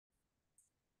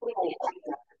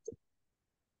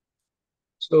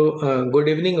Good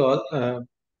evening, all.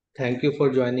 Thank you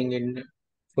for joining in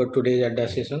for today's Adda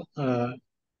session.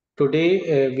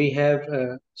 Today, we have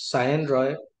Sayan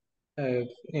Roy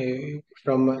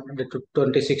from the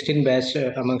 2016 batch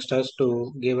amongst us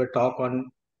to give a talk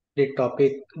on the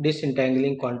topic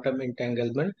Disentangling Quantum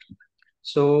Entanglement.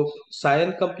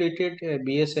 Sayan completed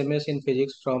BSMS in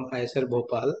Physics from ISR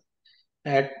Bhopal.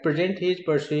 At present, he is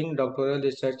pursuing doctoral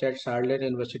research at Saarland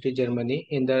University, Germany,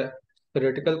 in the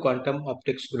theoretical quantum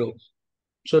optics group.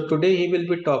 So today he will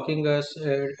be talking on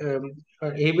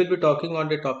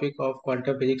the topic of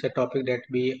quantum physics, a topic that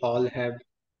we all have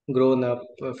grown up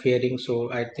fearing.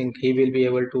 So I think he will be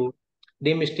able to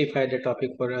demystify the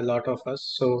topic for a lot of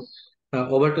us.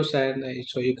 Over to Sam.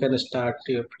 So you can start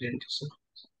your presentation.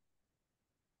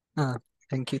 Ah,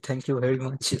 thank you very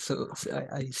much. So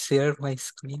I share my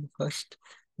screen first,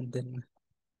 and then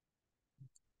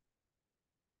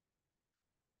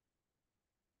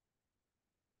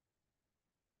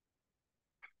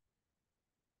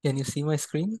can you see my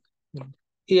screen?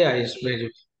 Yeah, it's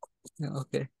very.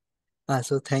 Okay.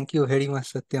 So thank you very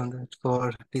much, Satyam,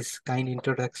 for this kind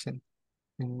introduction.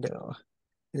 And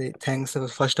thanks,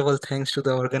 first of all, thanks to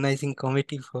the organizing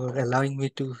committee for allowing me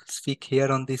to speak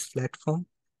here on this platform,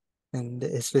 and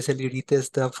especially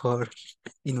Ritesh for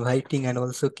inviting and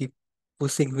also keep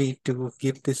pushing me to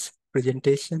give this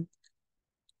presentation.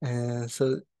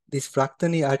 So this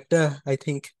Praktani Adda, I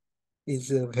think,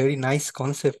 is a very nice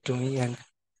concept to me, and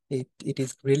it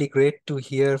is really great to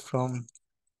hear from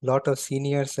a lot of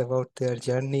seniors about their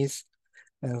journeys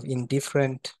in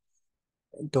different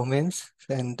domains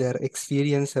and their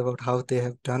experience about how they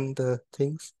have done the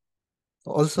things.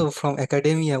 Also from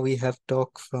academia, we have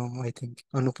talk from, I think,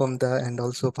 Anupam Da and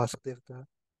also Vasudev Da,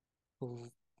 who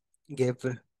gave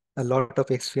a lot of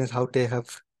experience how they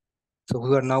have, so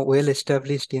who are now well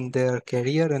established in their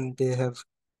career, and they have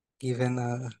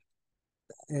given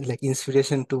like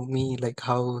inspiration to me, like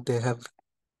how they have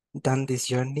done this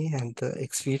journey and the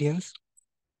experience.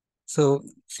 So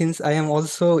since I am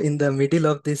also in the middle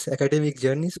of this academic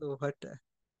journey, so what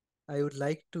I would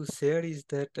like to share is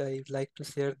that I would like to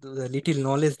share the little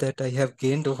knowledge that I have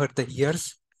gained over the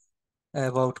years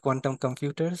about quantum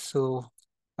computers. So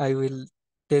I will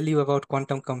tell you about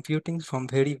quantum computing from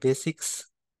very basics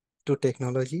to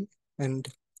technology. And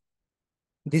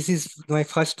this is my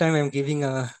first time I'm giving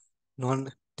a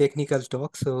non-technical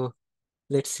talk. So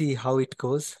let's see how it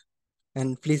goes.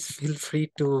 And please feel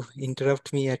free to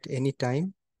interrupt me at any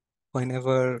time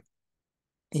whenever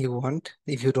you want,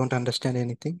 if you don't understand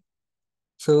anything.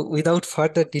 So without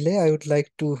further delay, I would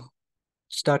like to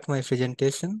start my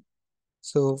presentation.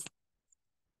 So,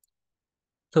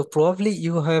 so probably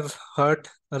you have heard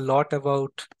a lot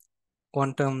about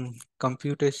quantum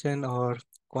computation or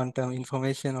quantum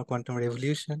information or quantum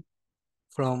revolution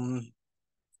from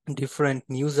different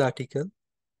news articles.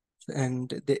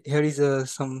 And here is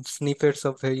some snippets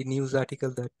of very news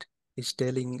article that is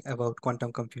telling about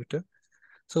quantum computer.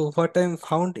 So what I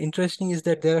found interesting is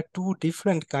that there are two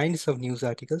different kinds of news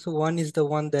articles. So one is the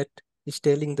one that is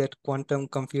telling that quantum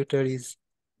computer is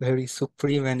very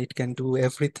supreme and it can do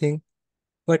everything.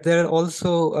 But there are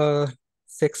also a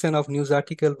section of news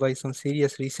article by some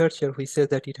serious researcher who says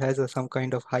that it has some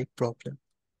kind of hype problem.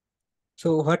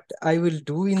 So what I will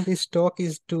do in this talk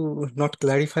is to not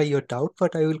clarify your doubt,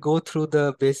 but I will go through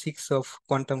the basics of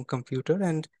quantum computer,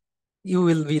 and you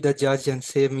will be the judge and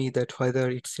say me that whether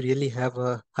it's really have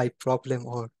a hype problem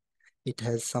or it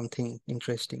has something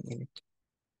interesting in it.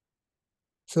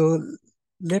 So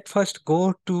let first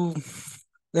go to,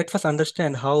 let first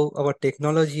understand how our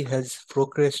technology has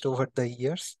progressed over the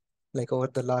years, like over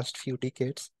the last few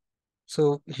decades.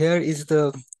 So here is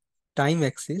the time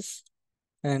axis,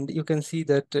 and you can see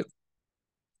that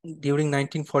during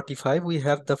 1945, we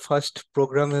have the first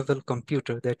programmable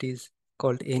computer that is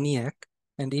called ENIAC,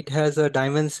 and it has a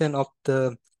dimension of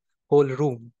the whole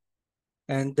room.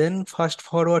 And then fast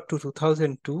forward to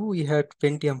 2002, we had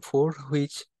Pentium 4,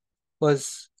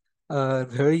 was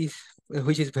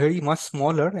which is very much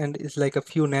smaller and is like a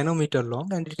few nanometer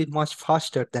long, and it is much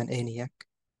faster than ENIAC.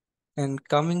 And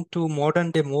coming to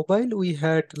modern day mobile, we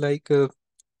had like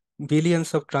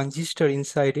billions of transistor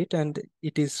inside it, and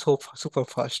it is so super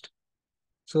fast.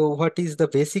 So what is the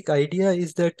basic idea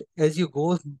is that as you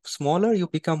go smaller, you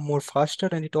become more faster,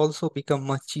 and it also become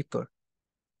much cheaper.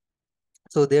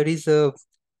 So there is a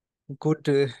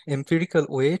good empirical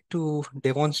way to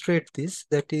demonstrate this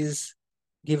that is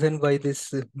given by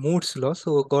this Moore's law.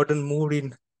 So Gordon Moore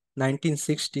in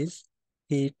 1960s,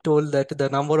 he told that the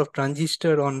number of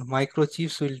transistor on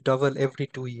microchips will double every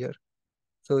 2 years.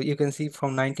 So you can see from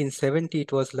 1970,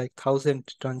 it was like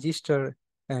 1,000 transistor,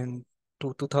 and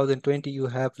to 2020, you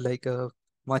have like a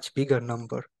much bigger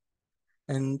number.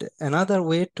 And another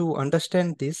way to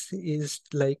understand this is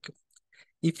like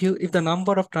if the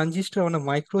number of transistor on a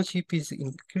microchip is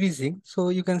increasing, so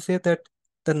you can say that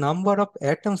the number of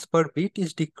atoms per bit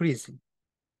is decreasing,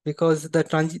 because the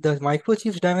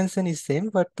microchip's dimension is same,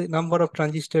 but the number of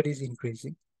transistor is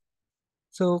increasing.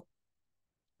 So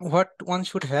what one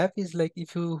should have is like,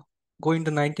 if you go in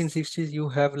the 1960s, you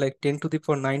have like 10 to the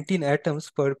power 19 atoms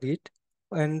per bit,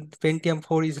 and Pentium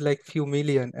 4 is like few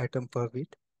million atom per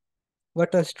bit.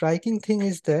 But a striking thing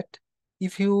is that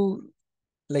if you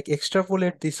like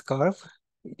extrapolate this curve,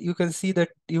 you can see that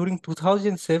during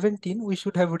 2017, we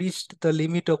should have reached the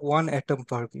limit of 1 atom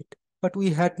per bit, but we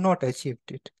had not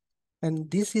achieved it. And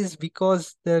this is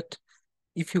because that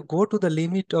if you go to the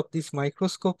limit of this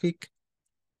microscopic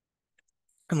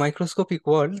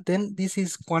world, then this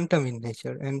is quantum in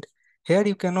nature. And here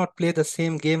you cannot play the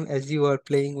same game as you are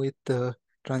playing with the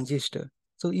transistor.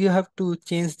 So you have to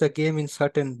change the game in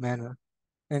certain manner.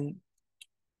 And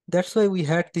that's why we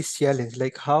had this challenge,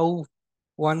 like how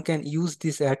one can use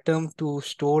this atom to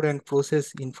store and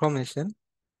process information,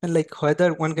 and like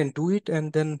whether one can do it,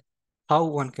 and then how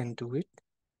one can do it.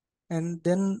 And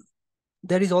then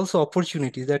there is also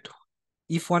opportunity that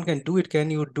if one can do it, can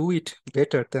you do it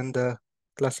better than the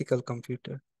classical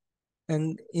computer?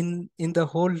 And in the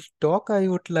whole talk, I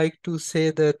would like to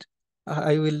say that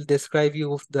I will describe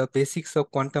you the basics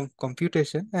of quantum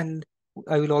computation, and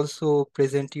I will also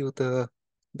present you the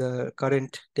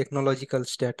current technological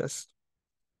status.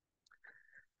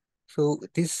 So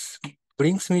this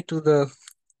brings me to the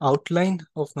outline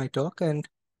of my talk, and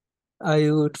I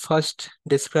would first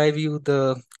describe you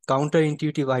the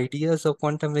counterintuitive ideas of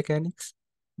quantum mechanics,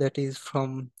 that is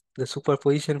from the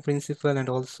superposition principle and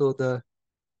also the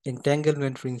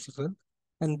entanglement principle.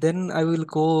 And then I will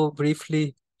go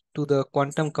briefly to the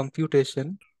quantum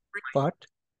computation part.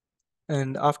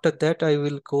 And after that, I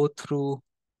will go through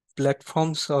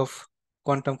platforms of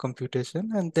quantum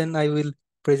computation. And then I will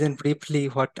present briefly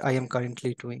what I am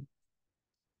currently doing.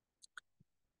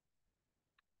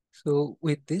 So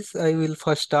with this, I will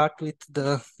first start with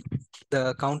the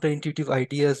counterintuitive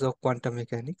ideas of quantum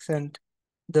mechanics. And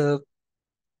the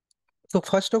so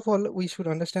first of all, we should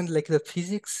understand like the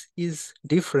physics is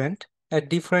different at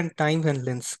different time and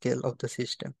length scale of the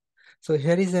system. So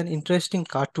here is an interesting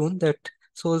cartoon that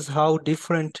shows how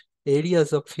different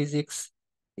areas of physics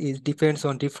is depends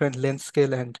on different length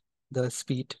scale and the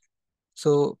speed.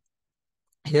 So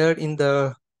here in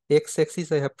the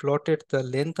x-axis, I have plotted the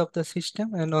length of the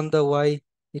system, and on the y,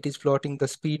 it is plotting the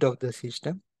speed of the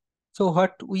system. So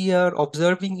what we are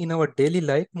observing in our daily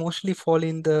life mostly fall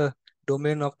in the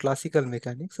domain of classical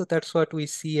mechanics. So that's what we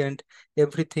see, and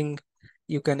everything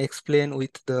you can explain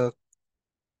with the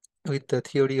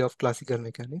theory of classical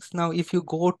mechanics. Now, if you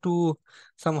go to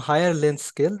some higher length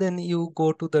scale, then you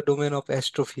go to the domain of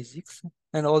astrophysics.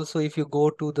 And also if you go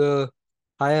to the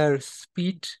higher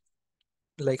speed,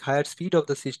 like higher speed of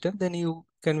the system, then you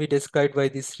can be described by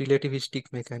this relativistic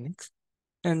mechanics.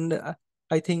 And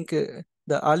I think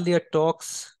the earlier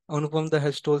talks, Anupamda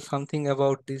has told something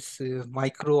about this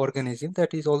microorganism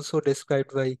that is also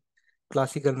described by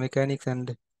classical mechanics.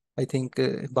 And I think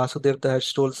Vasudevda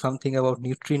has told something about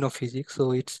neutrino physics.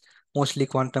 So it's mostly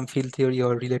quantum field theory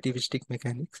or relativistic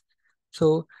mechanics.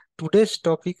 So today's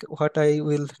topic, what I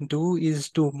will do is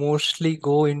to mostly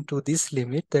go into this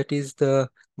limit, that is the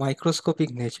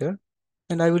microscopic nature.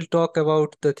 And I will talk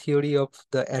about the theory of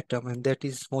the atom, and that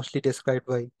is mostly described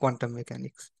by quantum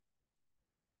mechanics.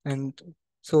 And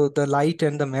so the light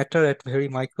and the matter at very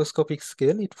microscopic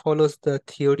scale, it follows the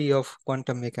theory of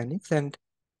quantum mechanics. And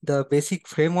the basic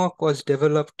framework was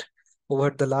developed over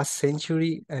the last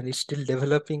century and is still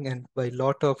developing, and by a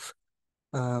lot of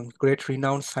great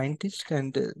renowned scientists.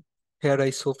 And here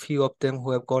I saw few of them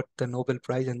who have got the Nobel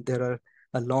Prize, and there are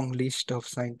a long list of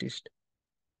scientists.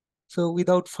 So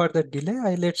without further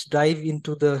delay, let's dive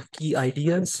into the key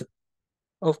ideas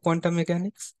of quantum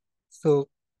mechanics. So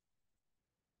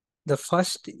the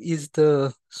first is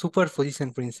the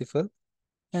superposition principle.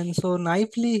 And so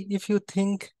naively, if you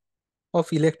think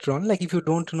of electron, like if you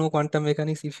don't know quantum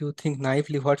mechanics, if you think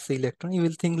naively what's the electron, you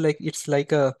will think like it's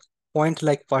like a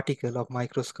point-like particle of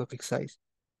microscopic size.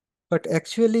 But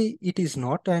actually it is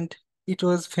not, and it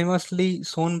was famously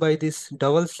shown by this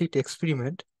double slit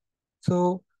experiment.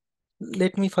 So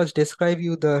let me first describe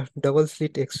you the double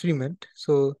slit experiment.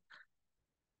 So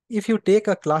if you take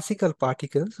a classical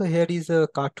particle, so here is a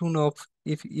cartoon of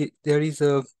there is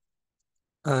a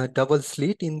double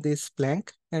slit in this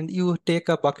plank, and you take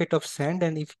a bucket of sand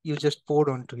and if you just pour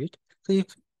onto it, So if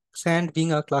sand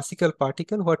being a classical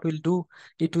particle, what will do,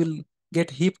 it will get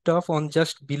heaped up on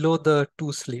just below the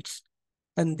two slits.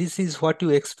 And this is what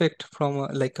you expect from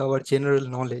like our general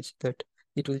knowledge, that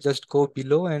it will just go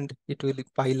below and it will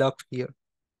pile up here.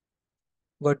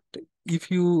 But if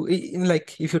you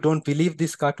like, if you don't believe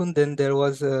this cartoon, then there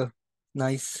was a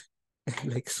nice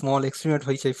like small experiment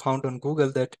which I found on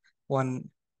Google, that one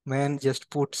man just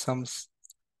put some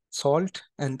salt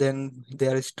and then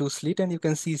there is two slit, and you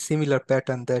can see similar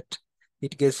pattern, that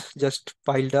it gets just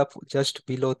piled up just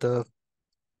below the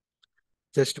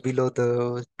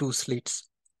two slits.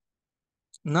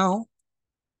 Now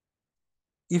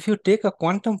if you take a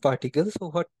quantum particle, so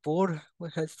what Bohr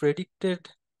has predicted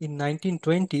in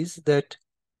 1920s, that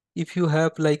if you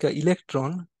have like an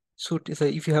electron shoot, so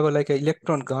if you have like an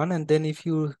electron gun, and then if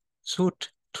you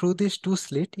shoot through this two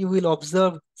slit, you will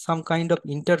observe some kind of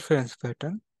interference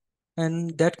pattern.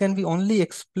 And that can be only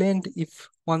explained if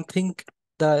one think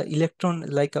the electron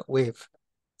like a wave.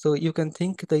 So you can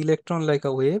think the electron like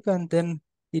a wave, and then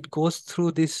it goes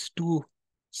through these two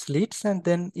slits, and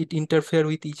then it interfere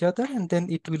with each other, and then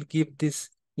it will give this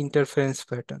interference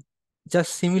pattern.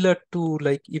 Just similar to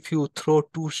like if you throw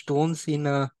two stones in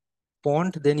a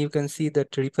pond, then you can see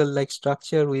that ripple-like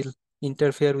structure will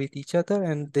interfere with each other,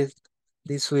 and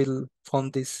this will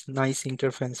form this nice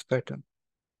interference pattern.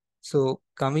 So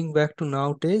coming back to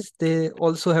nowadays, they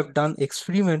also have done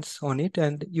experiments on it,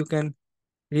 and you can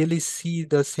really see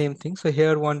the same thing. So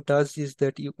here one does is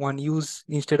that one use,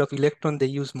 instead of electron, they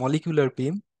use molecular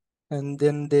beam, and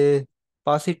then they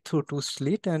pass it through two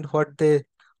slit, and what they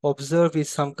observe is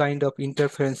some kind of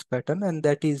interference pattern, and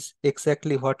that is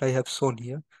exactly what I have shown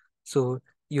here. So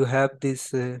you have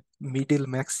this middle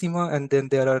maxima, and then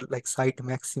there are like side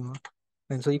maxima.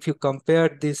 And so if you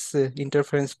compare this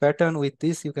interference pattern with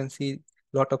this, you can see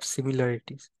a lot of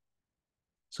similarities.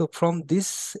 So from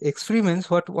these experiments,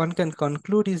 what one can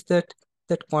conclude is that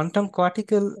quantum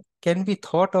particle can be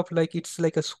thought of like it's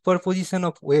like a superposition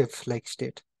of wave-like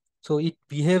state. So it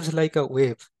behaves like a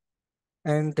wave.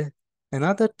 And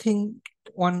another thing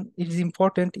one is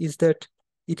important is that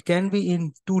it can be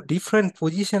in two different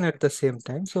positions at the same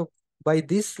time. So by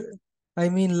this, I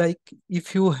mean like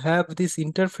if you have this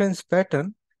interference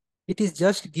pattern, it is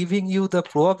just giving you the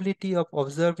probability of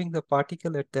observing the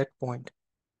particle at that point.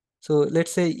 So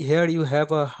let's say here you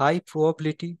have a high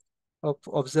probability of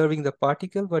observing the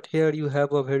particle, but here you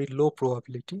have a very low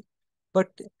probability. But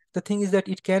the thing is that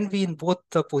it can be in both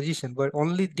the position, but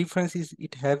only difference is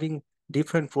it having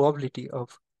different probability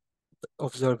of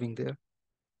observing there.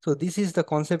 So this is the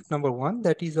concept number one,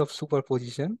 that is of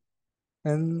superposition.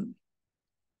 And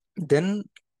then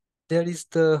there is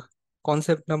the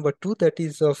concept number two, that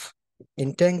is of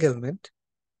entanglement.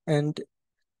 And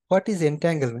what is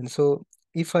entanglement? So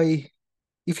if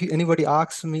anybody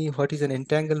asks me what is an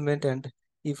entanglement, and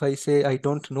if I say I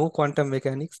don't know quantum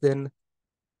mechanics, then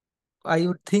I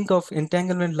would think of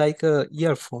entanglement like a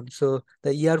earphone. So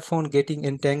the earphone getting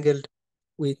entangled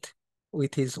with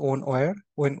his own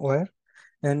wire.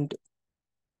 And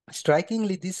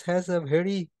strikingly, this has a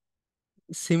very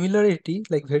similarity,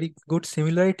 like very good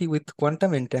similarity with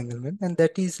quantum entanglement. And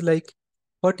that is like,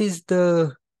 what is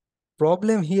the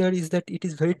problem here is that it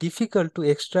is very difficult to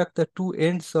extract the two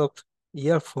ends of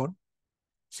earphone.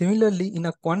 Similarly, in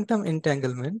a quantum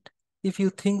entanglement, if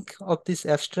you think of this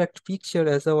abstract picture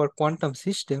as our quantum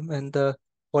system and the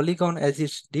polygon as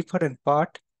its different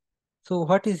part, so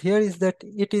what is here is that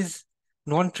it is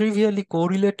non-trivially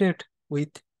correlated with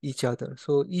each other.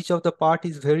 So each of the part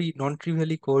is very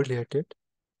non-trivially correlated,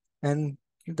 and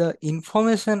the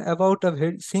information about a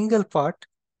very single part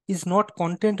is not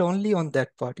content only on that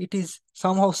part. It is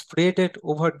somehow spreaded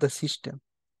over the system.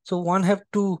 So one have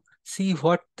to see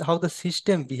how the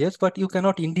system behaves, but you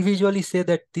cannot individually say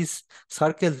that this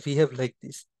circles behave like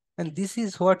this. And this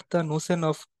is what the notion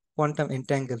of quantum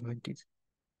entanglement is.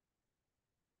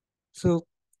 So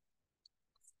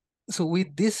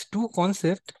with these two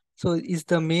concepts, so is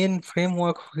the main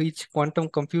framework which quantum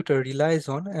computer relies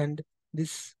on. And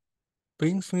this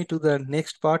brings me to the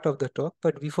next part of the talk.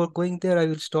 But before going there, I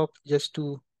will stop just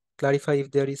to clarify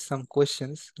if there is some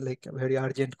questions, like a very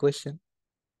urgent question.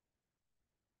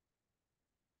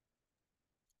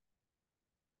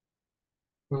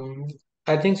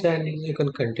 I think, Sayan, you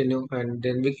can continue, and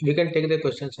then we can take the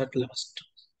questions at last.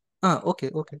 Okay.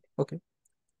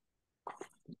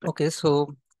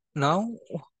 So now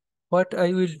what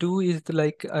I will do is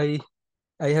like I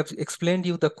have explained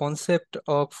you the concept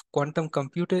of quantum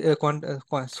computer,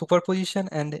 superposition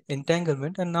and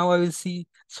entanglement, and now I will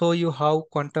show you how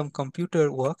quantum computer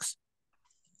works.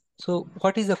 So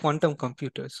what is a quantum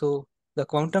computer? So the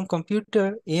quantum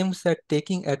computer aims at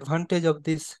taking advantage of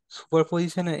this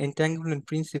superposition and entanglement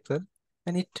principle,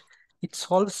 and it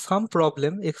solves some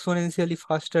problem exponentially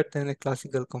faster than a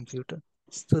classical computer.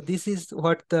 So this is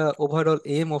what the overall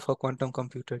aim of a quantum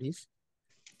computer is.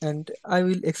 And I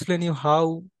will explain you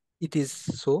how it is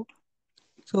so.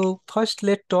 So first,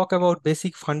 let's talk about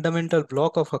basic fundamental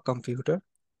block of a computer.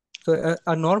 So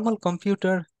a normal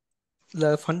computer,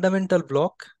 the fundamental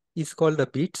block is called the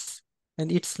bits,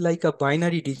 and it's like a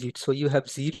binary digit. So you have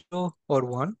 0 or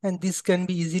 1, and this can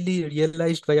be easily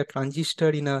realized by a transistor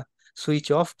in a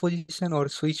switch off position or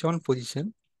switch on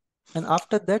position. And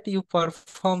after that, you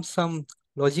perform some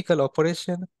logical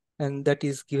operation, and that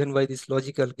is given by this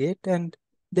logical gate. And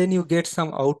then you get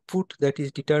some output that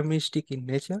is deterministic in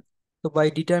nature. So by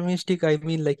deterministic, I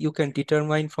mean like you can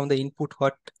determine from the input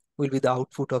what will be the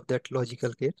output of that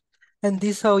logical gate. And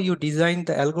this is how you design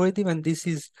the algorithm. And this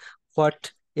is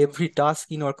what every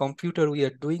task in our computer we are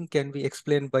doing can be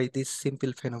explained by this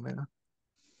simple phenomena.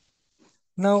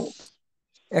 Now,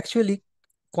 actually,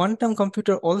 quantum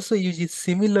computer also uses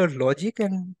similar logic,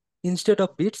 and instead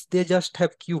of bits, they just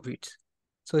have qubits.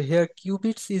 So here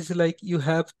qubits is like you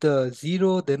have the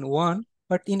 0, then 1,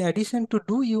 but in addition to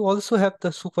 2, you also have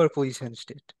the superposition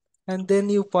state. And then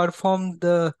you perform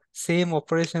the same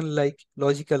operation like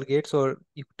logical gates, or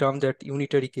you term that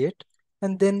unitary gate,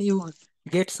 and then you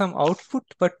get some output,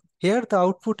 but here the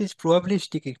output is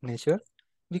probabilistic in nature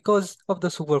because of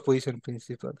the superposition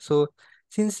principle. So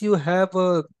since you have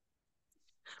a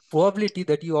probability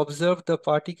that you observe the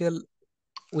particle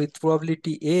with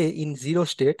probability A in 0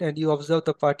 state, and you observe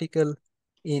the particle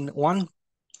in 1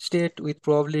 state with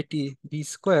probability B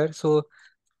square. So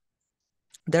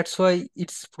that's why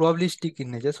it's probabilistic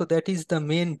in nature. So that is the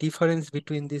main difference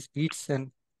between these bits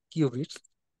and qubits.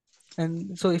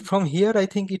 And so from here, I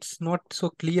think it's not so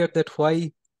clear that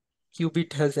why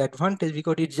qubit has advantage,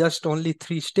 because it's just only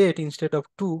 3 state instead of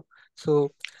 2.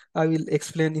 So I will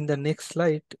explain in the next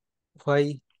slide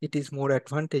why it is more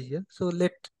advantageous. So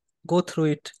let's go through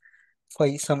it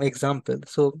by some example.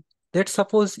 So let's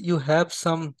suppose you have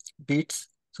some bits.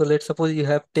 So let's suppose you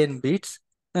have 10 bits,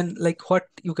 and like what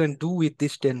you can do with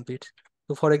these 10 bits.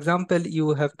 So for example,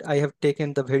 I have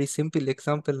taken the very simple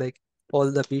example, like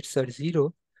all the bits are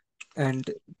 0,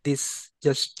 and this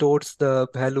just stores the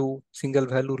value, single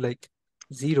value like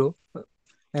 0.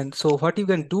 And so what you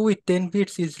can do with 10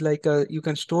 bits is like you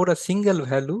can store a single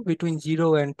value between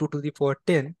 0 and 2 to the power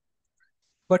 10.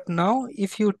 But now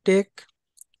if you take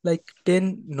like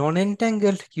 10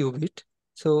 non-entangled qubit,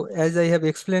 so as I have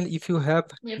explained, if you have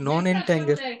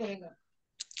non-entanglement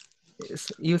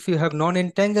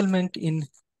in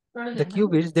the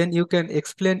qubits, then you can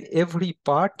explain every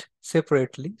part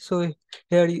separately. So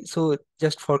so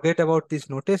just forget about this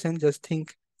notation. Just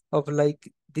think of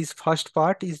like this first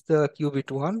part is the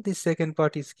qubit 1, this second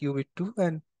part is qubit 2,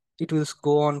 and it will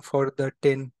go on for the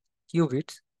 10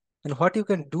 qubits. And what you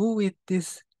can do with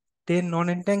this 10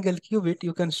 non-entangled qubit,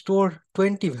 you can store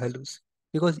 20 values,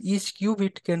 because each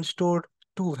qubit can store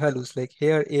two values, like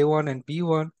here A1 and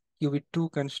B1, qubit 2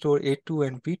 can store A2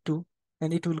 and B2,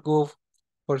 and it will go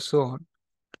or so on.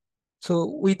 So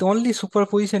with only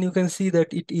superposition, you can see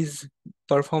that it is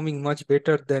performing much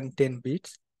better than 10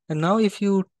 bits. And now if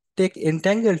you take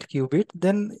entangled qubit,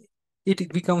 then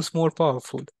it becomes more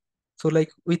powerful. So like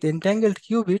with entangled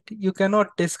qubit, you cannot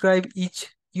describe each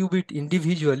qubit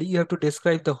individually. You have to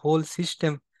describe the whole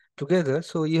system together.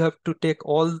 So you have to take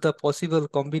all the possible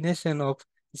combination of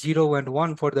 0 and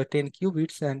 1 for the 10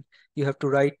 qubits, and you have to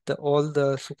write all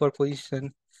the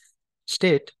superposition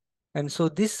state. And so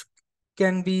this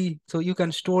can be, so you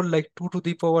can store like 2 to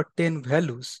the power 10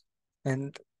 values,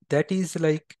 and that is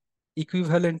like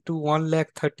equivalent to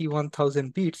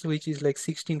 1,31,000 bits, which is like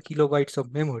 16 kilobytes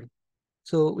of memory.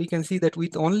 So we can see that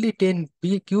with only 10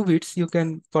 qubits, you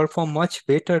can perform much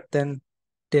better than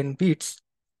 10 bits.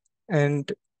 And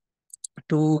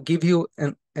to give you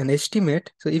an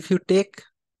estimate, so if you take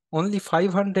only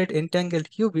 500 entangled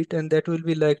qubit, and that will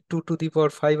be like 2 to the power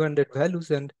 500 values,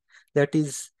 and that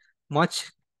is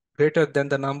much greater than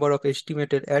the number of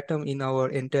estimated atom in our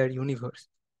entire universe.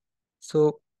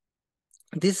 So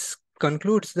this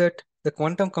concludes that the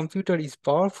quantum computer is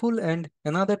powerful, and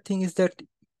another thing is that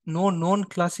no known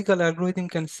classical algorithm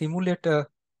can simulate a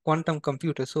quantum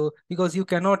computer. So because you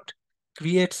cannot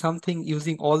create something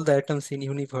using all the atoms in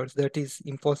universe, that is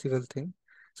impossible thing.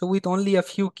 So with only a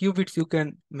few qubits, you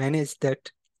can manage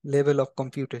that level of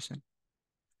computation.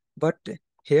 But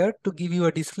here, to give you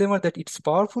a disclaimer that it's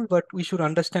powerful, but we should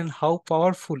understand how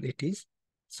powerful it is.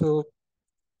 So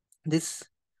this,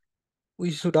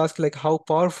 we should ask like how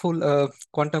powerful a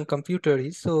quantum computer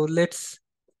is. So let's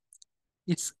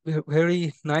it's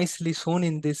very nicely shown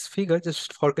in this figure.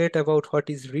 Just forget about what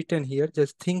is written here.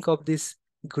 Just think of this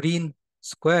green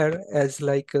square as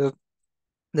like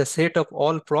the set of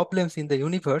all problems in the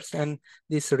universe, and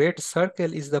this red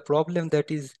circle is the problem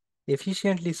that is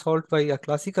efficiently solved by a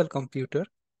classical computer.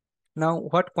 Now,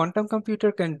 what quantum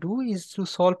computer can do is to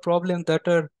solve problems that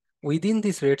are within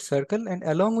this red circle, and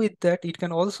along with that, it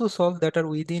can also solve that are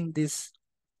within this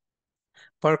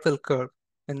purple curve.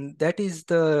 And that is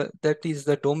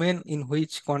the domain in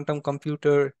which quantum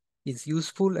computer is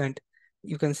useful, and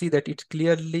you can see that it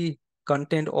clearly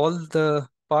contained all the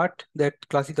part that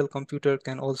classical computer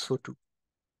can also do.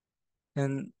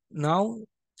 And now,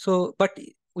 but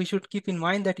we should keep in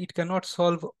mind that it cannot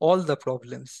solve all the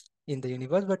problems in the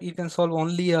universe, but it can solve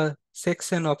only a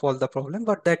section of all the problem,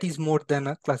 but that is more than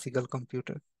a classical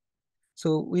computer.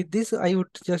 So with this, I would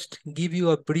just give you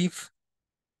a um, brief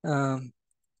on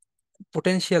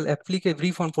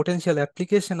potential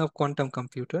application of quantum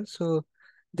computer. So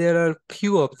there are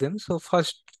few of them. So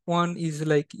first one is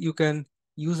like you can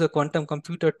use a quantum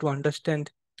computer to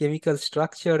understand chemical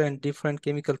structure and different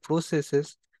chemical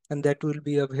processes, and that will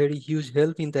be a very huge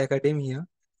help in the academia.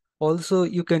 Also,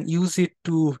 you can use it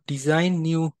to design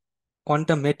new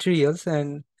quantum materials,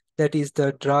 and that is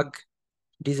the drug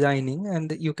designing,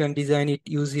 and you can design it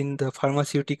using the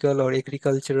pharmaceutical or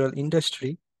agricultural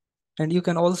industry. And you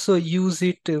can also use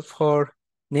it for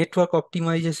network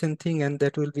optimization thing, and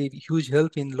that will be huge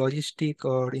help in logistic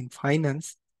or in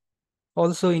finance,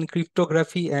 also in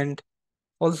cryptography, and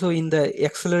also in the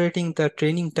accelerating the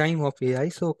training time of AI.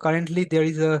 So currently there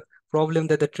is a problem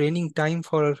that the training time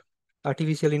for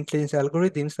artificial intelligence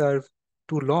algorithms are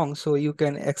too long. So you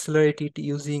can accelerate it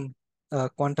using a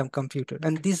quantum computer.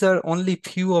 And these are only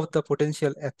few of the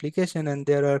potential application, and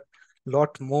there are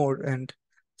lot more. And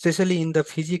especially in the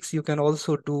physics, you can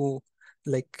also do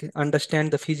like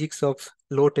understand the physics of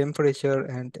low temperature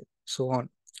and so on.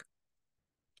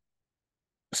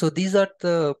 So these are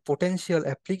the potential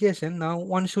application. Now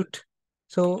one should,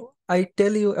 so I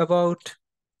tell you about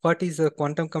what is a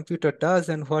quantum computer does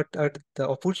and what are the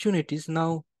opportunities.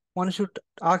 Now one should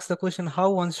ask the question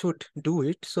how one should do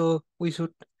it. So we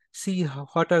should see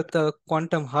what are the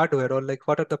quantum hardware, or like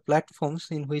what are the platforms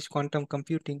in which quantum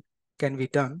computing can be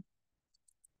done.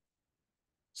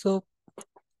 So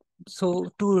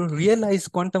to realize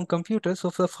quantum computers, so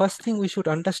the first thing we should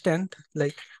understand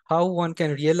like how one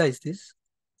can realize this.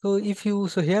 So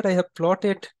here I have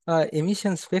plotted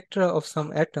emission spectra of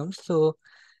some atoms. So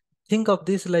think of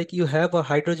this like you have a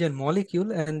hydrogen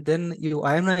molecule, and then you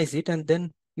ionize it, and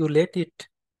then you let it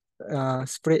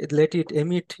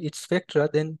emit its spectra.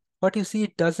 Then what you see,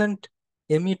 it doesn't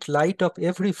emit light of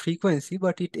every frequency,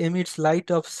 but it emits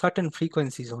light of certain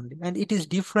frequencies only, and it is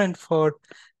different for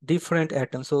different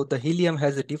atoms. So the helium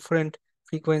has a different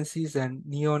frequencies, and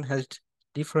neon has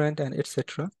different, and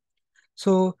etc.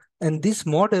 So, and this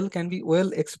model can be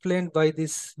well explained by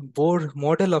this Bohr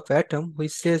model of atom,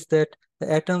 which says that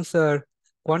the atoms are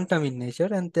quantum in nature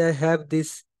and they have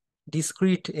this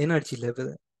discrete energy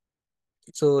level.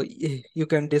 So you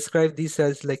can describe this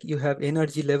as like you have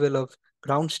energy level of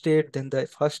ground state, then the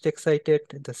first excited,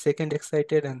 the second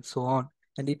excited, and so on.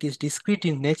 And it is discrete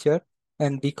in nature.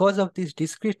 And because of this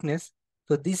discreteness,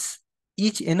 so this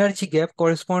each energy gap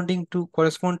correspond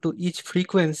to each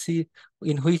frequency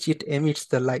in which it emits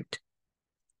the light.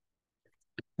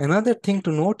 Another thing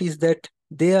to note is that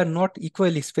they are not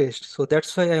equally spaced. So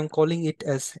that's why I am calling it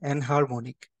as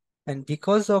anharmonic. And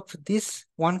because of this,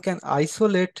 one can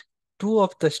isolate two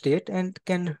of the state and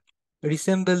can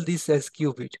resemble this as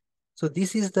qubit. So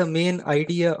this is the main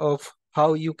idea of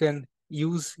how you can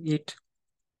use it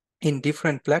in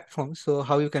different platforms. So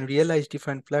how you can realize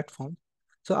different platforms.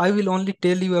 So I will only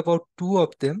tell you about two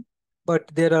of them, but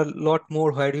there are a lot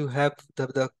more where you have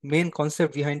the main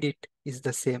concept behind it is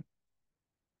the same.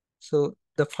 So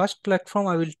the first platform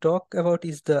I will talk about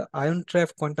is the ion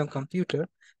trap quantum computer,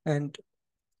 and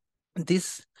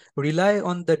this rely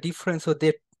on the different, so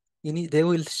they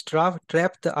will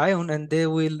trap the ion, and they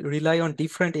will rely on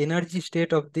different energy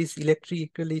state of this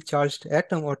electrically charged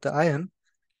atom or the ion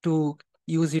to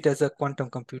use it as a quantum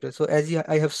computer. So as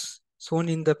I have shown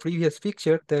in the previous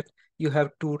picture that you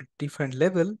have two different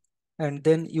level, and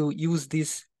then you use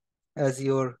this as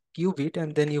your qubit,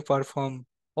 and then you perform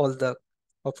all the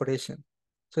operation.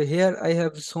 So here I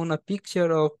have shown a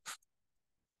picture of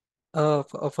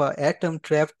a atom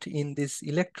trapped in these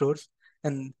electrodes,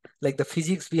 and like the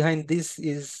physics behind this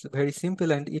is very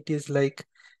simple, and it is like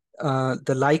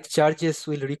the like charges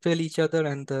will repel each other,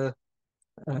 and the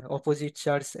opposite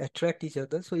charges attract each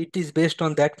other. So it is based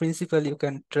on that principle you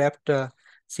can trap a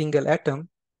single atom.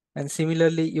 And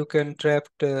similarly, you can trap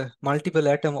multiple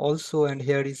atom also, and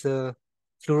here is a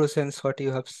fluorescence, what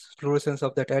you have fluorescence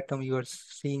of that atom you are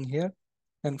seeing here.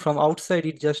 And from outside,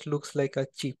 it just looks like a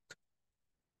chip.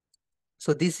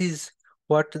 So this is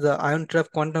what the ion trap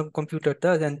quantum computer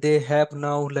does, and they have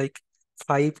now like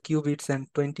 5 qubits and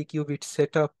 20 qubits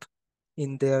set up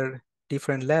in their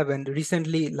different lab. And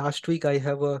recently, last week, I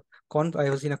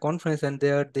was in a conference, and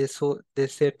there they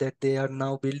said that they are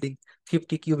now building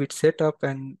 50 qubit setup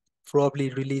and probably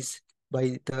release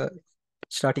by the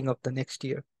starting of the next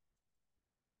year.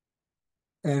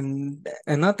 And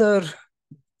another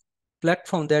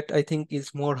platform that I think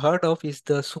is more heard of is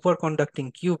the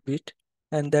superconducting qubit,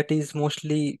 and that is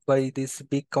mostly by these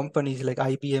big companies like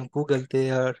IBM, Google. They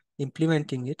are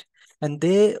implementing it, and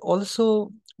they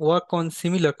also work on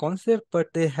similar concept, but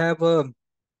they have a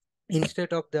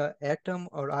instead of the atom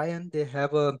or ion, they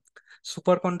have a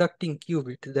superconducting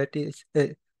qubit.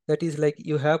 That is like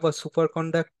you have a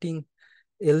superconducting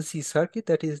LC circuit,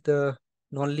 that is the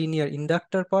nonlinear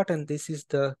inductor part, and this is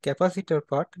the capacitor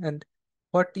part. And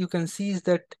what you can see is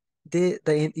that the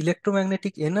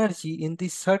electromagnetic energy in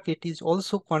this circuit is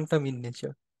also quantum in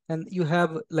nature, and you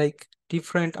have like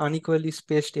different unequally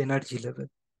spaced energy level.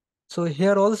 So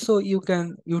here also you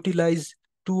can utilize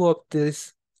two of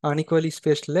this unequally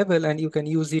spaced level, and you can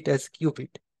use it as qubit.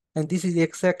 And this is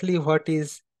exactly what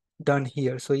is done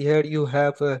here. So here you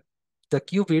have the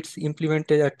qubits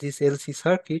implemented at this LC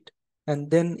circuit,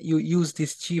 and then you use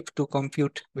this chip to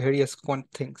compute various quant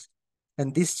things.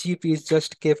 And this chip is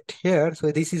just kept here.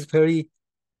 So this is very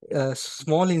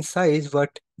small in size,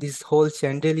 but this whole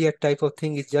chandelier type of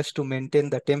thing is just to maintain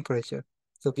the temperature.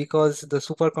 So because the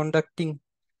superconducting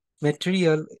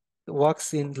material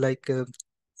works in like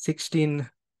 16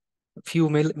 few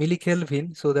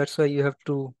millikelvin, so that's why you have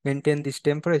to maintain this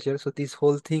temperature. So this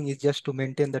whole thing is just to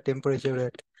maintain the temperature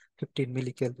at 15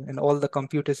 millikelvin, and all the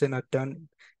computation are done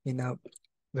in a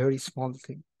very small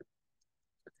thing.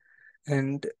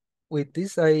 And with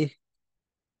this, I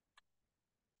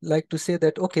like to say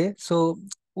that, okay, so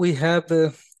we have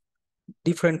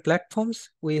different platforms,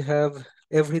 we have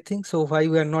everything. So why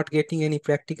we are not getting any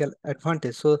practical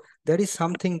advantage? So there is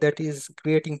something that is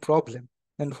creating problem.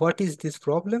 And what is this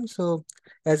problem? So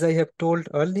as I have told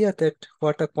earlier, that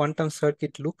what a quantum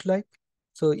circuit look like.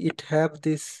 So it have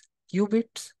this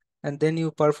qubits, and then you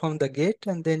perform the gate,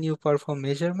 and then you perform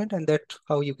measurement, and that's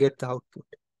how you get the output.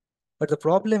 But the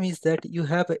problem is that you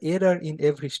have an error in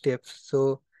every step.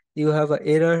 So you have an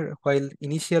error while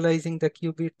initializing the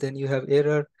qubit, then you have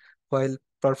error while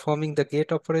performing the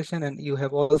gate operation, and you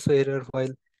have also error while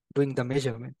doing the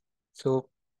measurement. So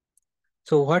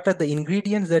what are the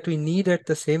ingredients that we need at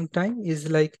the same time is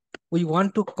like we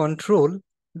want to control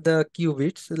the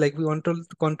qubits, like we want to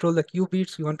control the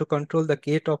qubits, we want to control the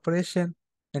gate operation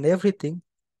and everything.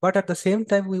 But at the same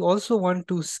time, we also want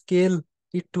to scale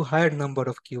it to higher number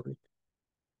of qubits.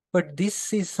 But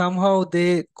this is somehow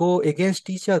they go against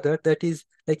each other. That is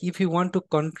like if you want to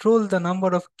control the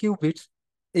number of qubits,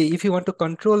 if you want to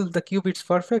control the qubits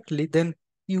perfectly, then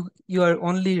you are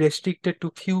only restricted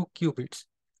to few qubits.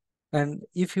 And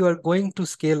if you are going to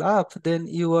scale up, then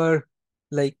you are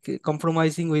like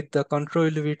compromising with the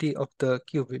controllability of the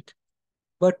qubit.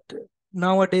 But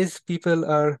nowadays, people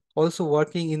are also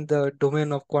working in the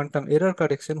domain of quantum error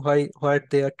correction, where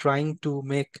they are trying to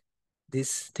make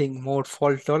this thing more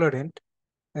fault tolerant.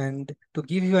 And to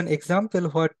give you an example,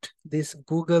 what this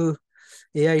Google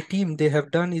AI team they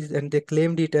have done is, and they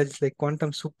claimed it as like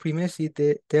quantum supremacy.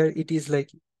 There it is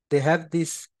like they have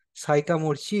this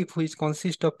Sycamore chip which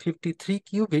consists of 53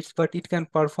 qubits, but it can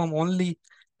perform only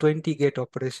 20 gate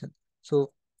operation.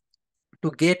 So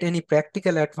to get any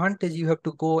practical advantage, you have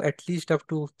to go at least up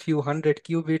to few hundred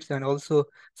qubits and also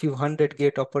few hundred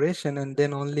gate operation, and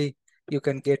then only you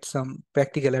can get some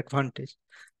practical advantage.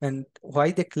 And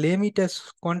why they claim it as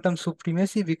quantum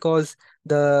supremacy? Because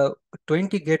the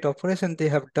 20 gate operation they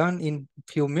have done in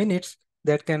few minutes,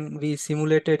 that can be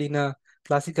simulated in a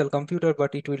classical computer,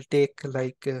 but it will take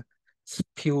like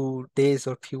few days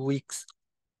or few weeks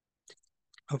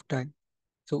of time.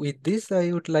 So with this,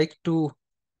 I would like to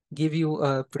give you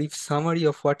a brief summary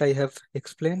of what I have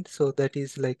explained. So that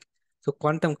is like, so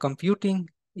quantum computing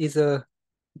is a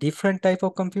different type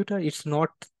of computer. It's not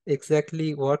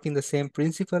exactly work in the same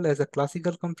principle as a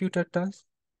classical computer does.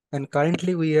 And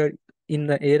currently we are in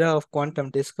the era of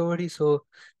quantum discovery. So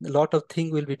a lot of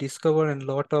things will be discovered, and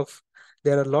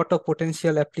there are a lot of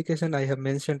potential application. I have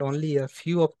mentioned only a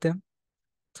few of them.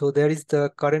 So there is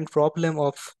the current problem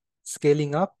of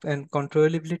scaling up and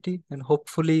controllability, and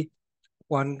hopefully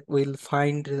one will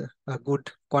find a good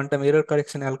quantum error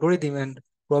correction algorithm, and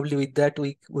probably with that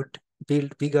we would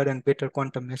build bigger and better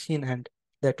quantum machine, and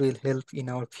that will help in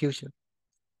our future.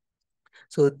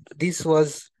 So this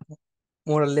was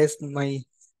more or less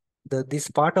this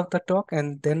part of the talk,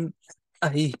 and then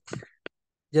I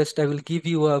I will give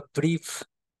you a brief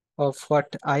of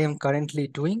what I am currently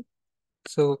doing.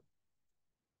 So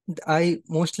I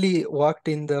mostly worked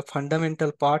in the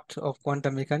fundamental part of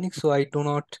quantum mechanics, so I do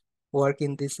not work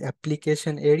in these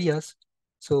application areas.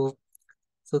 So,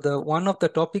 so the one of the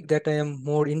topic that I am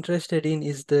more interested in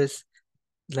is this,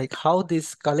 like how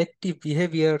this collective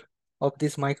behavior of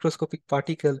this microscopic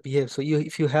particle behaves. So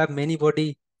if you have many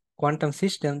body quantum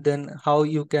system, then how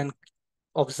you can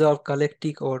observe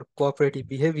collective or cooperative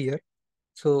behavior.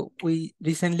 So we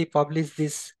recently published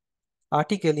this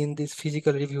article in this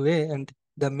physical review A, and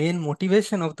the main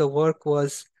motivation of the work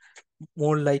was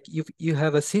more like if you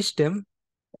have a system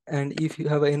and if you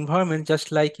have an environment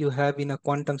just like you have in a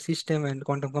quantum system and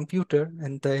quantum computer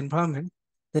and the environment,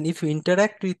 then if you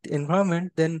interact with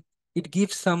environment, then it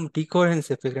gives some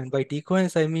decoherence effect. And by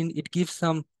decoherence, I mean it gives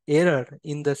some error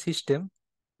in the system,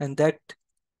 and that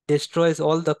destroys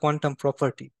all the quantum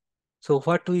property. So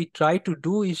what we try to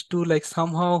do is to like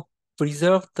somehow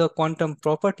preserve the quantum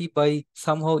property by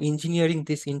somehow engineering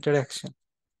this interaction.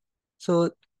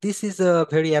 So this is a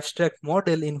very abstract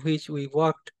model in which we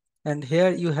worked. And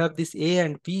here you have this A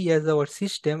and B as our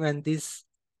system, and these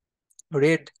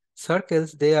red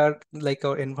circles, they are like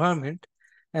our environment.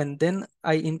 And then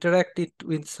I interact it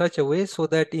in such a way so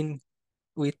that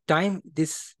with time,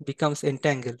 this becomes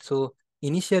entangled. So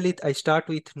initially I start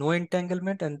with no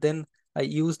entanglement, and then I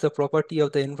use the property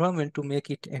of the environment to make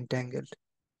it entangled.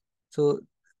 So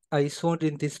I showed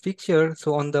in this picture,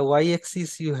 so on the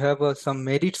y-axis you have some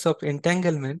merits of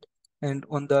entanglement, and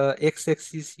on the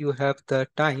x-axis you have the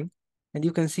time. And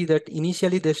you can see that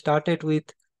initially they started with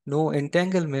no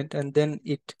entanglement, and then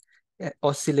it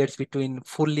oscillates between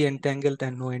fully entangled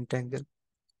and no entangled.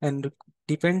 And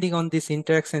depending on this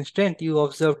interaction strength, you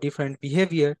observe different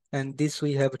behavior, and this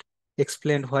we have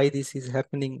explained why this is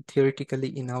happening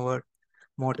theoretically in our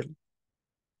model.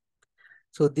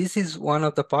 So this is one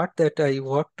of the part that I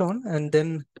worked on. And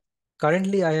then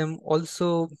currently I am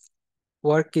also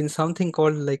work in something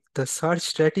called like the search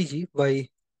strategy by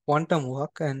quantum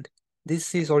walk. And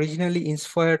this is originally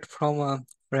inspired from a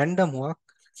random walk.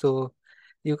 So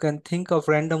you can think of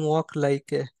random walk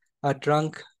like a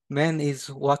drunk man is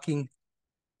walking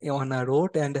on a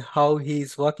road, and how he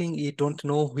is walking, he don't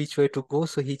know which way to go.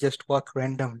 So he just walk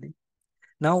randomly.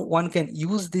 Now one can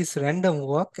use this random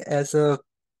walk as a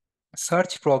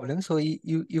search problem. So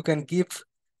you can give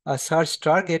a search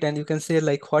target, and you can say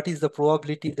like, what is the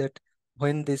probability that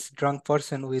when this drunk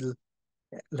person will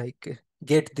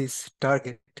get this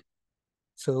target?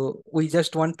 So we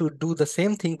just want to do the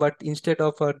same thing, but instead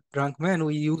of a drunk man,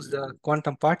 we use the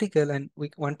quantum particle, and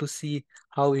we want to see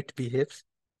how it behaves.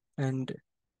 And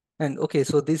okay,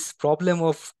 so this problem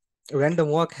of random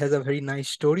walk has a very nice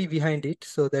story behind it.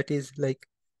 So that is like,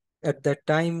 at that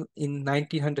time in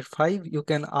 1905, you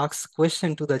can ask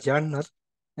question to the journal,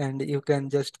 and you can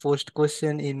just post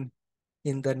question in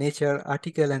the Nature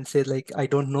article and say like, I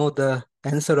don't know the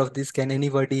answer of this. Can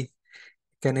anybody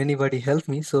help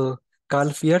me? So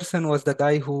Carl Pearson was the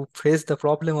guy who phrased the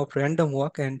problem of random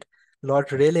walk, and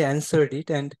Lord Rayleigh answered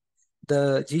it. And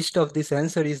the gist of this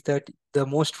answer is that the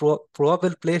most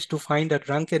probable place to find a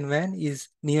drunken man is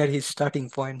near his starting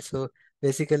point. So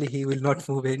basically, he will not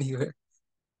move anywhere.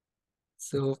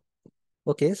 So,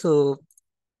 okay, so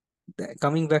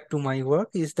coming back to my work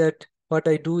is that what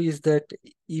I do is that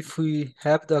if we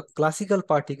have the classical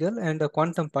particle and a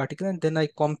quantum particle, and then I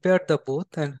compare the both,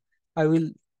 and I will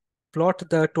plot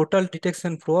the total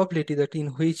detection probability that in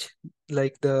which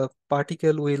like the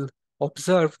particle will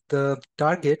observe the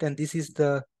target, and this is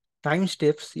the time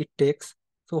steps it takes.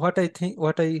 So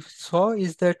what I saw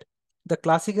is that the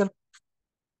classical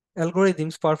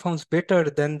algorithms performs better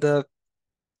than the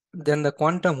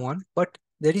quantum one, but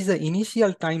there is an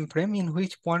initial time frame in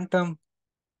which quantum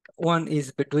one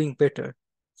is doing better.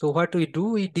 So what we do,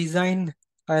 we design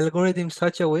algorithm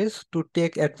such a ways to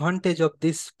take advantage of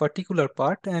this particular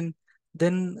part, and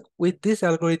then with this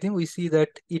algorithm, we see that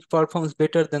it performs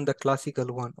better than the classical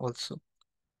one also.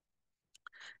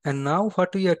 And now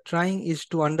what we are trying is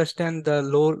to understand the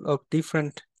role of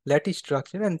different lattice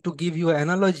structure, and to give you an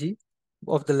analogy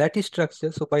of the lattice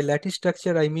structure. So by lattice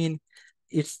structure, I mean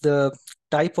it's the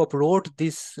type of road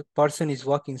this person is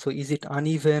walking. So is it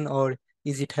uneven, or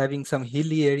is it having some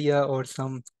hilly area or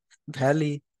some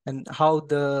valley, and how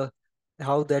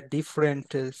that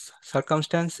different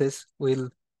circumstances will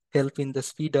help in the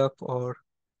speed up or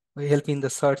help in the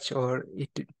search, or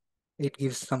it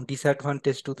gives some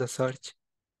disadvantage to the search.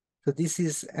 So this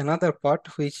is another part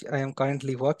which I am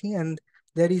currently working, and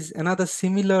there is another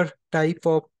similar type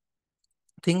of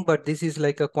thing, but this is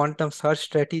like a quantum search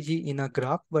strategy in a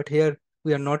graph, but here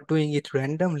we are not doing it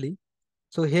randomly.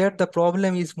 So here the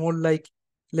problem is more like,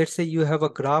 let's say you have a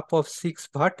graph of 6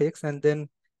 vertex, and then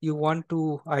you want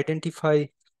to identify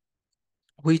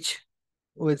which,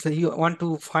 so you want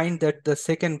to find that the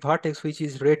second vertex which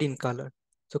is red in color.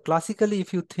 So classically,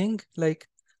 if you think like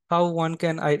how one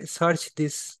can search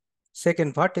this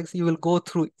second vertex, you will go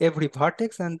through every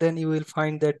vertex and then you will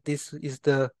find that this is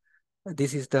the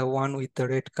one with the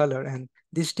red color, and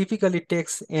this typically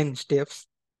takes n steps.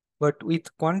 But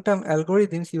with quantum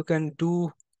algorithms, you can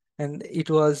do, and it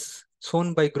was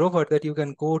shown by Grover that you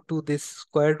can go to this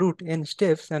square root n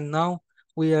steps. And now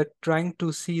we are trying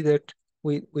to see that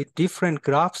with different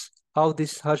graphs, how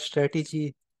this search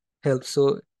strategy helps.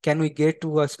 So can we get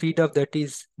to a speed up that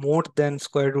is more than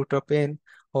square root of n,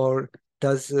 or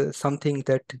does something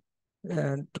that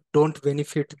don't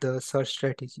benefit the search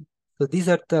strategy? So these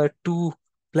are the two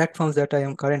platforms that I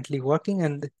am currently working.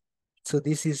 And so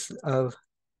this is a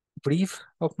brief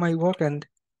of my work, and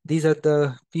these are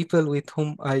the people with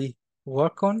whom I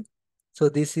work on. So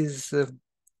this is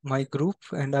my group,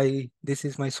 and this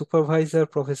is my supervisor,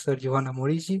 Professor Giovanna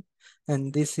Morigi,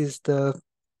 and this is the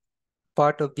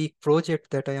part of big project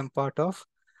that I am part of,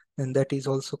 and that is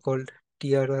also called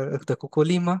TRR, the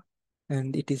Kukolima,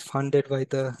 and it is funded by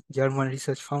the German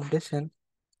Research Foundation.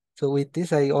 So with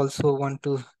this, I also want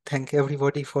to thank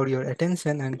everybody for your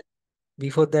attention. And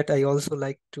before that, I also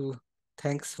like to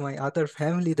thanks my other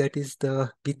family, that is the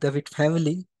Vidyavit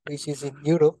family, which is in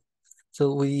Europe.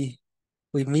 So we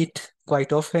meet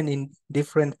quite often in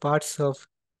different parts of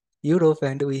Europe,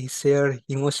 and we share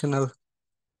emotional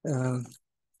um,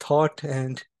 thought,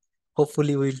 and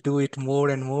hopefully we'll do it more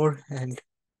and more, and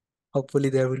hopefully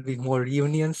there will be more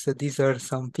reunions. So these are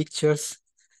some pictures.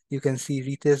 You can see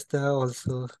Ritesda,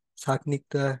 also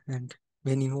Saknikda, and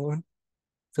many more.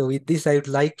 So with this, I would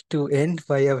like to end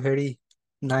by a very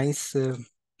nice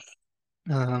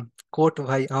quote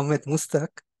by Ahmed Mustaq,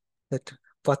 that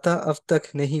पता अब तक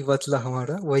नहीं बदला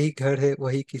हमारा, वही घर है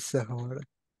वही किस्सा हमारा.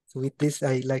 So with this,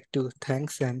 I like to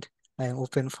thanks, and I am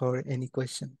open for any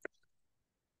question.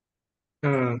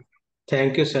 Uh,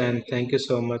 Thank you, Sayan. Thank you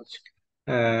so much.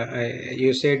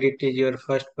 You said it is your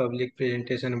first public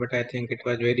presentation, but I think it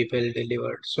was very well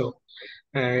delivered. So,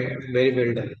 very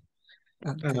well done.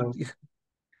 Thank Uh, you.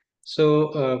 so,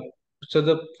 uh, so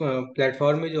the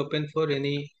platform is open for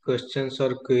any questions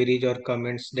or queries or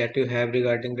comments that you have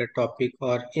regarding the topic,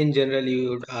 or in general you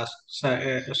would ask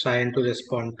Sayan to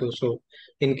respond to. So,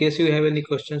 in case you have any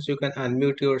questions, you can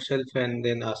unmute yourself and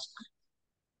then ask.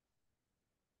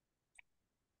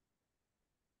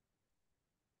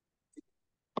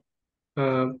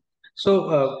 Um,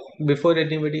 Before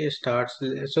anybody starts,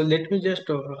 so let me just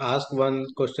ask one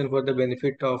question for the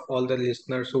benefit of all the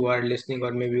listeners who are listening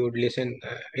or maybe would listen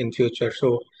in future.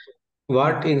 So,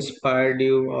 what Mhm. inspired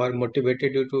you or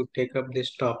motivated you to take up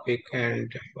this topic,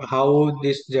 and how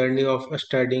this journey of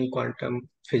studying quantum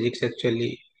physics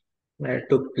actually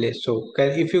took place? So,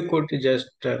 if you could just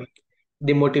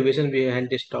the motivation behind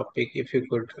this topic, if you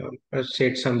could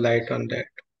shed some light on that.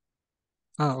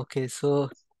 Okay.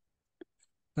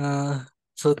 Uh,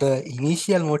 so the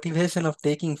initial motivation of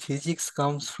taking physics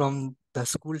comes from the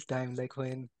school time, like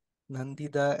when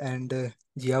Nandida and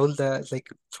Giaulda, like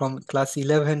from class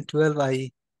 11, 12,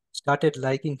 I started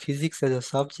liking physics as a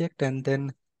subject, and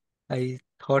then I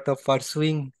thought of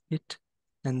pursuing it.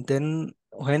 And then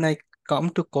when I come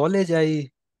to college, I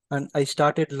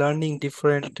started learning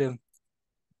different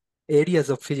areas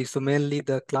of physics. So mainly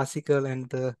the classical and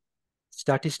the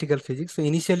statistical physics. So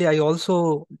initially, I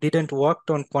also didn't worked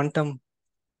on quantum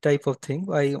type of thing.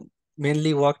 I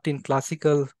mainly worked in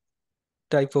classical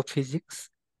type of physics.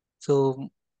 So,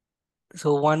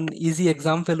 so one easy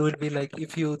example would be like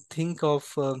if you think of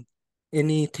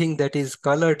anything that is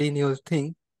colored in your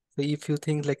thing. So if you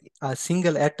think like a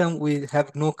single atom will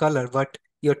have no color, but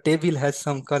your table has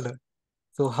some color.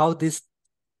 So how these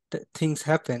things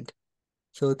happened?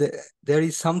 So there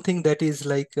is something that is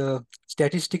like a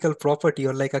statistical property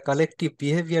or like a collective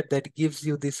behavior that gives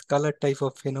you this color type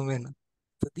of phenomena.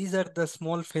 So these are the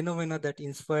small phenomena that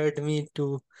inspired me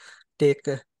to take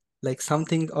like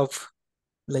something of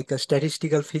like a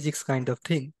statistical physics kind of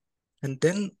thing. And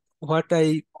then what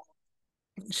I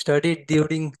studied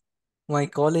during my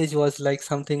college was like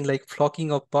something like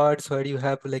flocking of birds, where you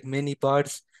have like many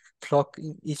birds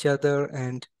flocking each other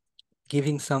and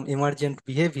giving some emergent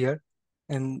behavior.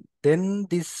 And then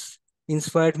this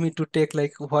inspired me to take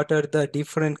like what are the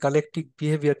different collective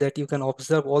behavior that you can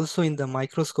observe also in the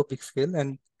microscopic scale.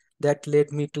 And that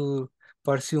led me to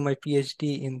pursue my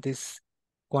PhD in this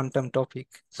quantum topic.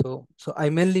 So I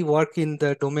mainly work in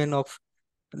the domain of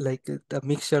like the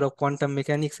mixture of quantum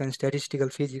mechanics and statistical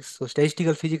physics. So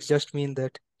statistical physics just mean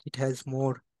that it has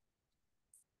more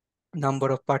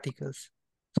number of particles.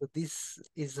 So this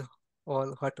is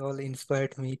all what all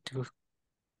inspired me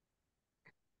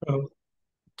Oh,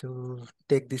 to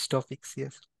take these topics.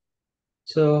 Yes.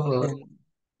 so, And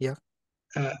yeah.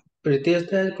 Pritesh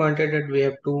has pointed that we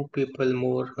have two people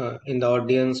more in the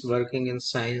audience working in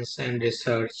science and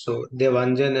research. So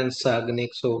Devanjan and Sagnik.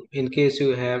 So in case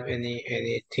you have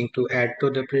anything to add to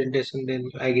the presentation, then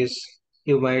I guess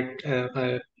you might.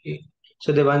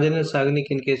 So Devanjan and Sagnik,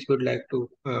 in case you would like to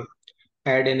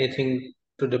add anything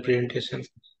to the presentation,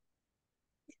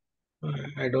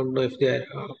 I don't know if they are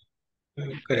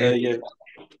current. Yes.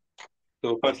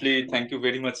 So, firstly, thank you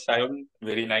very much, Sayan.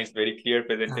 Very nice, very clear Uh,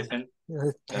 presentation.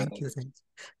 Uh, thank you. Thank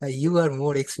you. You are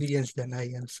more experienced than I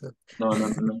am, so. no, no,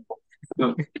 no, no.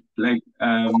 So, like,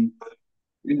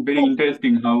 it's very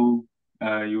interesting how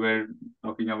you were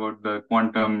talking about the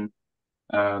quantum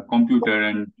computer,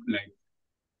 and like,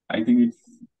 I think it's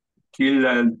still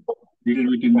a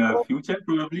little bit in the future,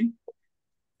 probably.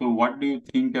 So, what do you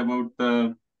think about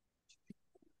the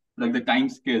time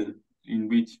scale in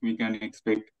which we can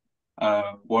expect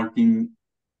working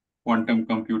quantum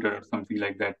computer or something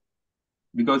like that?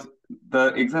 Because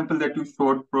the example that you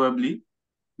showed, probably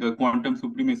the quantum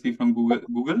supremacy from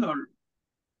Google or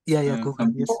Yeah, Google,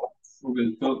 something, yes.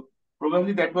 Google. So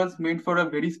probably that was meant for a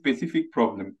very specific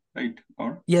problem, right?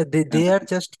 Or Yeah, uh, they are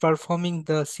just performing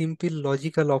the simple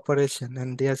logical operation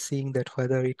and they are seeing that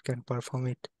whether it can perform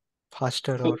it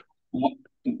faster so or. one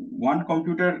one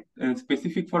computer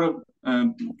specific for a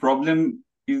problem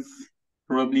is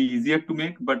probably easier to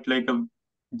make, but like a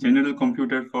general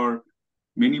computer for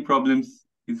many problems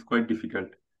is quite difficult.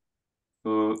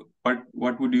 So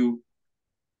what would you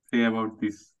say about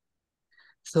this?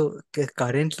 So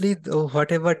currently,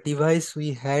 whatever device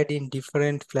we had in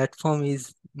different platform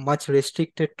is much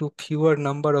restricted to fewer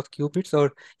number of qubits,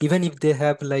 or even if they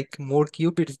have like more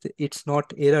qubits, it's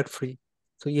not error free.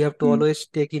 So you have to Mm, always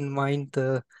take in mind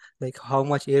the like how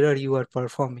much error you are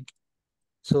performing.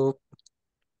 So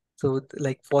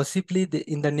like possibly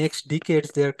in the next decades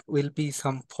there will be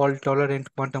some fault tolerant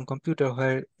quantum computer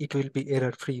where it will be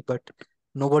error free, but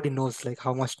nobody knows like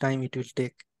how much time it will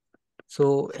take.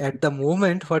 So at the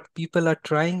moment, what people are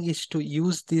trying is to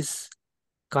use this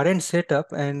current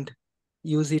setup and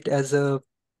use it as a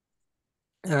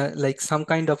like some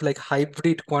kind of like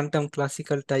hybrid quantum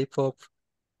classical type of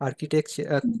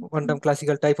architecture, mm. quantum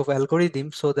classical type of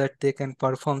algorithm, so that they can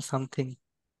perform something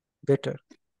better.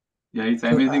 Yeah, it's So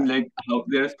amazing like how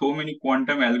there are so many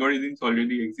quantum algorithms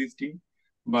already existing,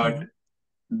 but mhm.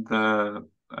 the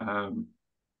um,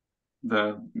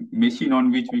 the machine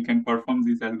on which we can perform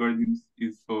these algorithms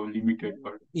is so limited,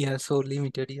 or Yeah, so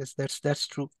limited. Yes, that's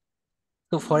true.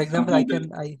 So for example, somehow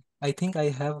the I think I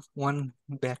have one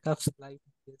backup slide.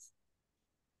 Yes.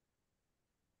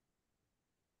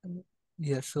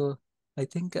 Yeah, so I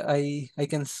think I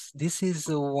can this is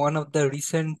one of the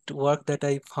recent work that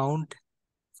I found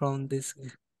from this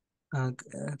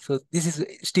so this is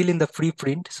still in the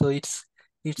preprint, so it's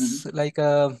Mhm. like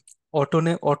a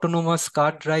autonomous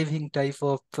car driving type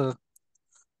of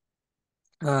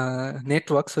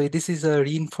network. So this is a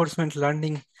reinforcement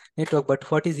learning network,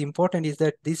 but what is important is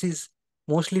that this is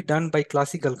mostly done by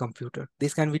classical computer.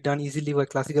 This can be done easily by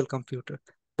classical computer,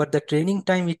 but the training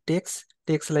time it takes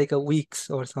like a weeks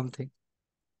or something.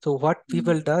 So what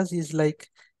people Mm. does is like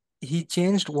he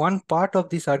changed one part of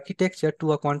this architecture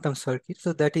to a quantum circuit.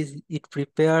 So that is it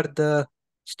prepared the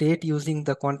state using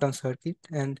the quantum circuit,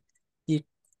 and it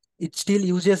it still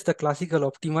uses the classical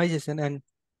optimization, and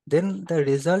then the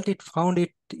result it found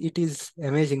it is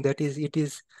amazing. That is it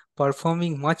is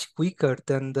performing much quicker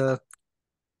than the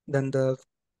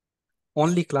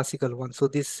only classical one. So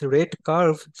this red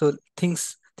curve, so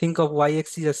think of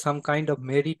y-axis as some kind of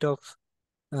merit of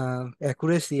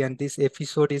accuracy, and this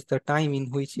episode is the time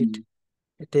in which Mm.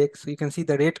 it takes. You can see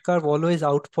the red curve always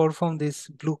outperform this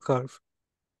blue curve,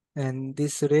 and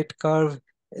this red curve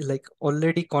like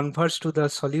already converts to the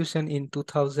solution in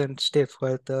 2000 steps,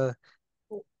 where the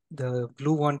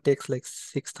blue one takes like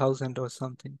 6000 or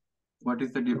something. What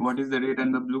is the red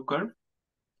and the blue curve?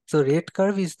 So red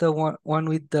curve is the one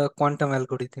with the quantum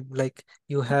algorithm. Like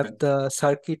you have Okay. the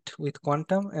circuit with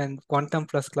quantum and quantum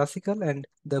plus classical, and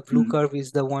the blue Mm. curve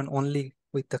is the one only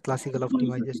with the classical Only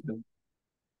optimization. classical.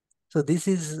 So this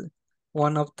is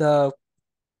one of the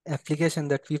application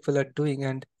that people are doing,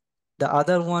 and the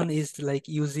other one is like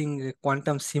using a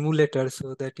quantum simulator.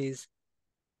 So that is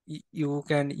you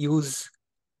can use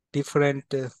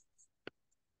different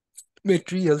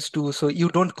materials too. So you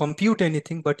don't compute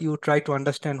anything, but you try to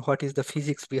understand what is the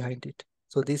physics behind it.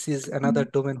 So this is another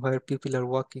domain where people are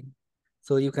working.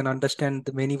 So you can understand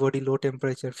the many body low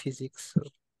temperature physics. So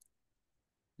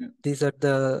these are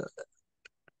the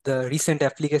recent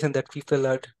application that people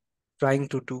are trying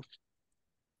to do.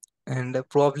 And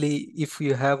probably if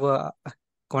you have a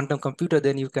quantum computer,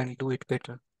 then you can do it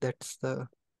better. That's the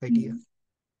idea.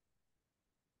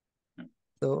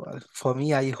 So for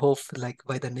me, I hope like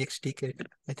by the next decade,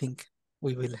 I think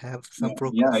we will have some Yeah, I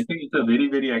progress. think it's a very,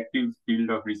 very active field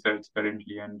of research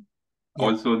currently, and Yeah.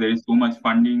 also there is so much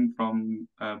funding from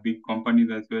big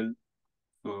companies as well.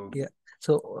 So Yeah.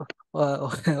 So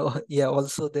yeah,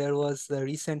 also there was the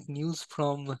recent news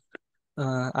from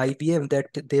IBM that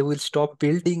they will stop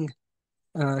building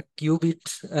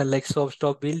qubits, like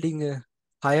stop building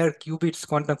higher qubits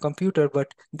quantum computer,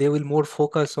 but they will more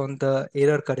focus on the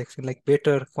error correction, like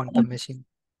better quantum machine.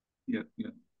 yeah,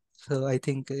 So I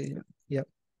think, yeah,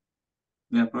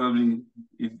 probably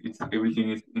it's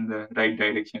everything is in the right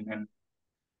direction, and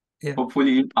yeah,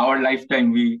 hopefully in our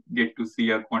lifetime we get to see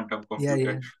a quantum yeah,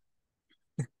 computer.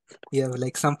 yeah, yeah,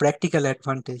 like some practical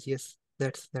advantage. Yes,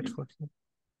 that's for sure.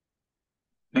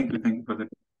 Thank you for that.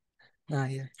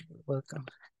 Yeah, welcome.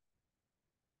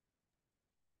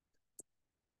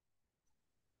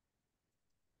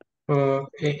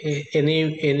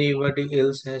 Anybody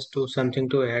else has to something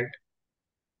to add?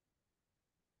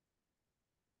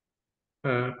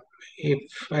 Uh,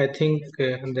 if I think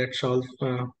that's all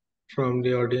from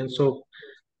the audience. So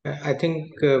I think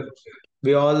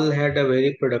we all had a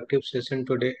very productive session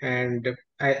today, and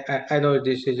I know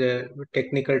this is a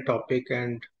technical topic,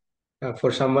 and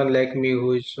for someone like me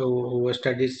who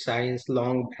studies science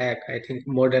long back, I think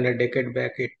more than a decade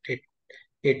back,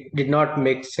 it did not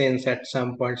make sense at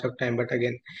some points of time. But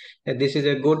again, this is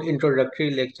a good introductory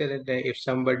lecture, and if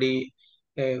somebody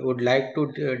would like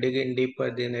to dig in deeper,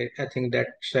 then I think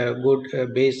that's a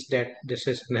good base that the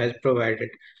session has provided.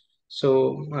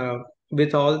 So,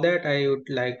 with all that, I would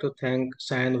like to thank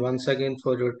Sayan once again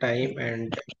for your time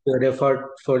and your effort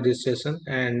for this session.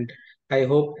 And we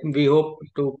hope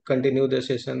to continue the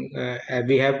session.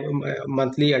 We have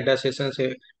monthly Adda sessions,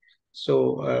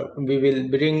 so we will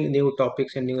bring new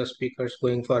topics and new speakers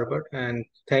going forward. And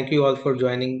thank you all for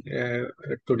joining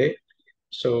today.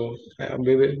 So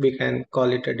we can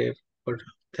call it a day. For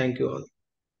thank you all.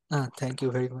 Thank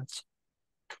you very much.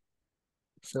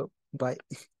 So bye,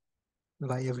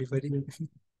 bye everybody.